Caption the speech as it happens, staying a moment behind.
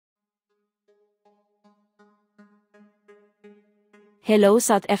Hello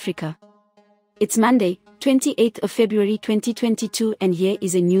South Africa. It's Monday, 28th of February 2022 and here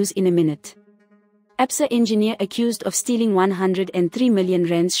is a news in a minute. Absa engineer accused of stealing 103 million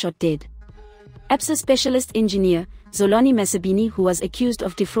rands shot dead. Absa specialist engineer, Xolani Masebeni, who was accused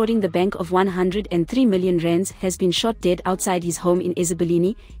of defrauding the bank of 103 million rands, has been shot dead outside his home in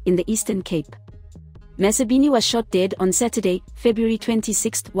Ezimbabwe, in the Eastern Cape. Masebeni was shot dead on Saturday, February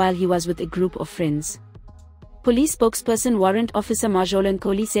 26 while he was with a group of friends. Police spokesperson Warrant Officer Xolani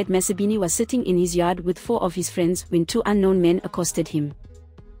Masebeni said Masebeni was sitting in his yard with 4 of his friends when 2 unknown men accosted him.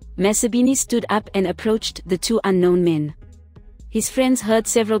 Masebeni stood up and approached the 2 unknown men. His friends heard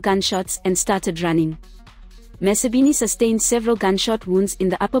several gunshots and started running. Masebeni sustained several gunshot wounds in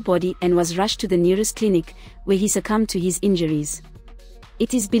the upper body and was rushed to the nearest clinic, where he succumbed to his injuries.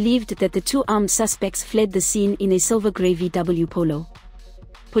 It is believed that the 2 armed suspects fled the scene in a silver grey VW Polo.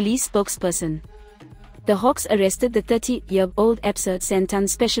 Police spokesperson. The Hawks arrested the 30-year-old Absa Santon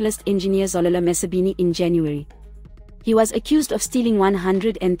specialist engineer Xolani Masebeni in January. He was accused of stealing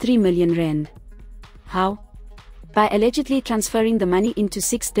 103 million rand. How? By allegedly transferring the money into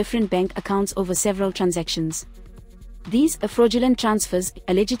 6 different bank accounts over several transactions. These fraudulent transfers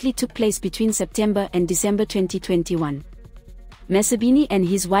allegedly took place between September and December 2021. Masebeni and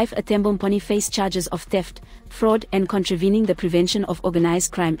his wife Atembo face charges of theft, fraud and contravening the Prevention of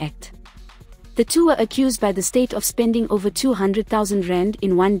Organised Crime Act. The 2 were accused by the state of spending over 200,000 rand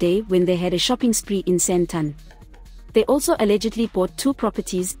in one day when they had a shopping spree in Santon. They also allegedly bought 2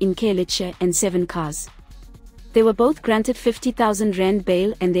 properties in Khayelitsha and 7 cars. They were both granted 50,000 rand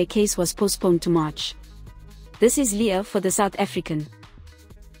bail and their case was postponed to March. This is Leah for the South African.